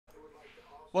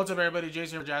What's up, everybody?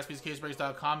 Jason here with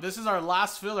jaspyscasebreaks.com. This is our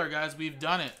last filler, guys. We've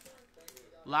done it.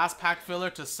 Last pack filler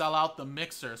to sell out the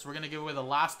mixer. So we're going to give away the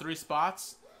last 3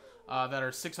 spots that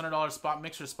are $600 spot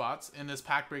mixer spots in this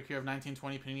pack break here of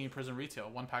 1920 Panini Prizm Retail.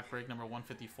 One pack break number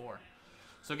 154.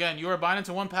 So again, you are buying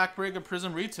into one pack break of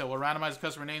Prizm Retail. We'll randomize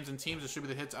customer names and teams,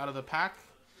 distribute the hits out of the pack.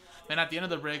 Then at the end of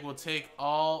the break, we'll take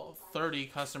all 30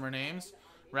 customer names,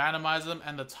 randomize them,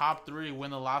 and the top 3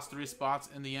 win the last 3 spots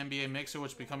in the NBA mixer,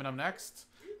 which will be coming up next.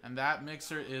 And that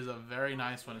mixer is a very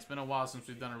nice one. It's been a while since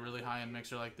we've done a really high-end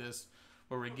mixer like this,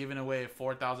 where we're giving away a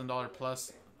 $4,000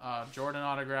 plus Jordan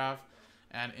autograph.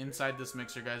 And inside this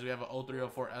mixer, guys, we have a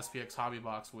 0304 SPX Hobby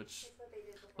Box, which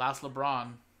last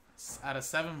LeBron at a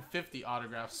 750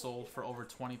 autograph sold for over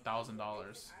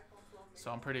 $20,000.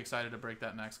 So I'm pretty excited to break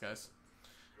that next, guys.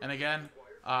 And again,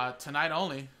 tonight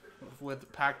only,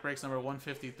 with pack breaks number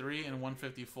 153 and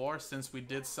 154, since we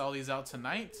did sell these out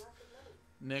tonight,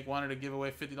 Nick wanted to give away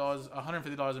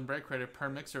 $150 in break credit per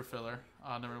mixer filler,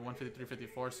 number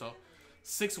 153.54. So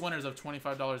 6 winners of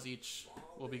 $25 each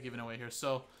will be given away here.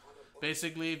 So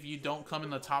basically, if you don't come in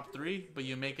the top 3, but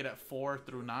you make it at 4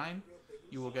 through 9,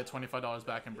 you will get $25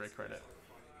 back in break credit.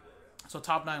 So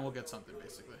top 9 will get something,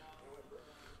 basically.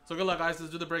 So good luck, guys.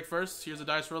 Let's do the break first. Here's a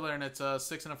dice roller, and it's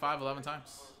 6 and a 5, 11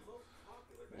 times.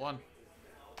 1,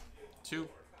 2,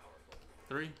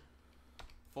 3,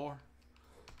 4,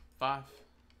 5,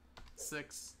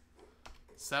 6,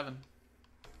 7,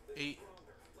 8,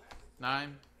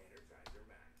 9,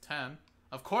 10.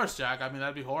 Of course, Jack. I mean,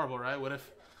 that'd be horrible, right? What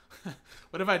if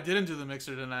what if I didn't do the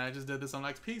mixer tonight? I just did this. I'm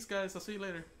like, peace, guys. I'll see you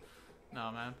later.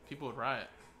 No, man. People would riot.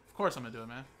 Of course I'm going to do it,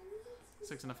 man.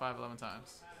 6 and a 5, 11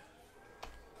 times.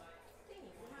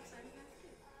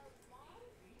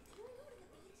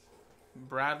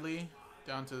 Bradley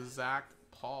down to Zach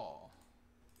Paul.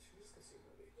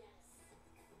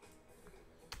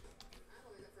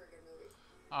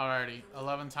 Alrighty,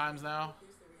 11 times now,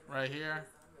 right here.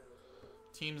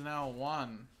 Teams now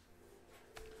 1,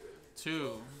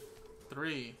 2,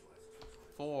 3,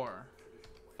 4,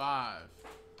 5,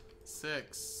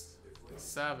 6,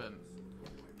 7,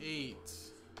 8,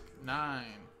 9,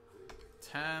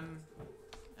 10,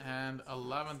 and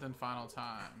 11th and final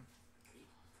time.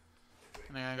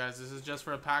 And again, guys, this is just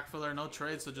for a pack filler, no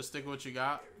trade, so just stick with what you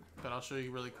got. But I'll show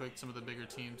you really quick some of the bigger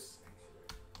teams.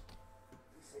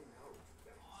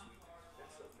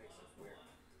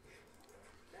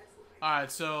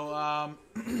 Alright, so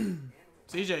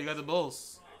CJ, you got the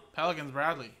Bulls. Pelicans,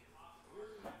 Bradley.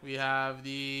 We have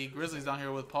the Grizzlies down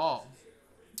here with Paul.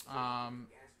 Where's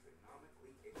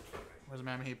the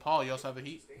Miami Heat? Paul, you also have the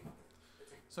Heat.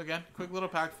 So again, quick little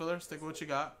pack filler. Stick with what you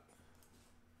got.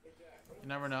 You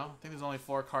never know. I think there's only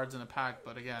 4 cards in a pack,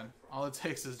 but again, all it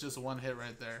takes is just one hit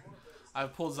right there.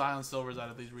 I've pulled Zion Silvers out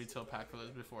of these retail pack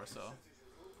fillers before, so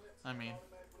I mean,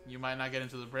 you might not get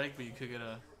into the break, but you could get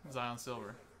a Zion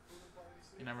Silver.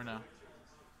 You never know.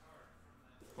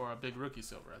 Or a big rookie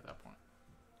silver at that point.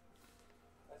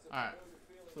 Alright.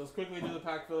 So let's quickly do the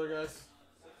pack filler, guys.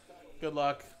 Good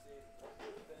luck.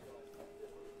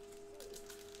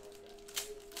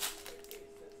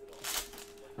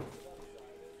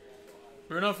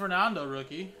 Bruno Fernando,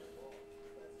 rookie.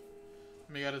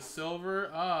 We got a silver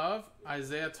of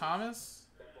Isaiah Thomas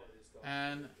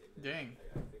and Ding.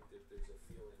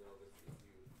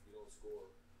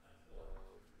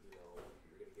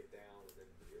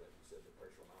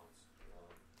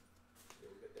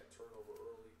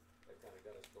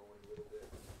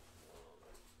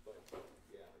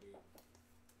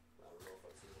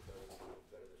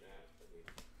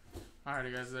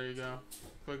 Alrighty, guys, there you go.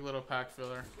 Quick little pack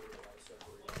filler.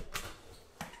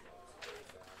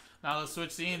 Now let's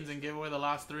switch scenes and give away the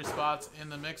last 3 spots in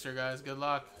the mixer, guys. Good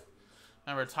luck.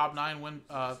 Remember, top 9 win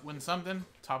something.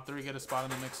 Top 3 get a spot in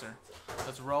the mixer.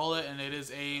 Let's roll it, and it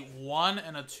is a 1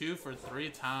 and a 2 for 3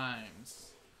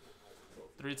 times.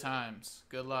 3 times.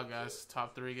 Good luck, guys.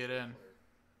 Top 3 get in.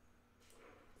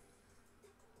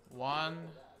 1,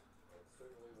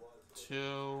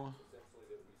 2,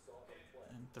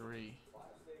 and 3.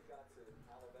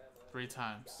 3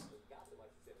 times.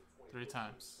 3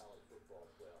 times.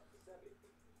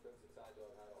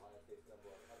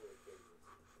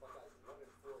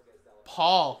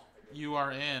 Paul, you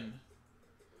are in.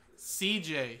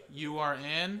 CJ, you are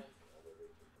in.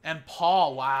 And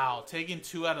Paul, wow, taking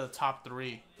 2 out of the top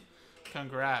 3.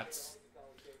 Congrats.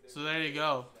 So there you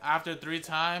go. After 3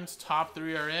 times, top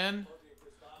 3 are in.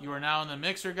 You are now in the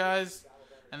mixer, guys.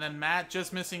 And then Matt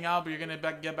just missing out, but you're going to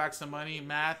get back some money.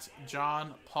 Matt,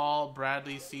 John, Paul,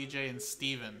 Bradley, CJ, and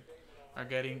Steven are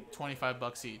getting 25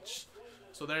 bucks each.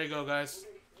 So there you go, guys.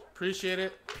 Appreciate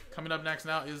it. Coming up next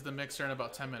now is the mixer in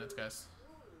about 10 minutes, guys.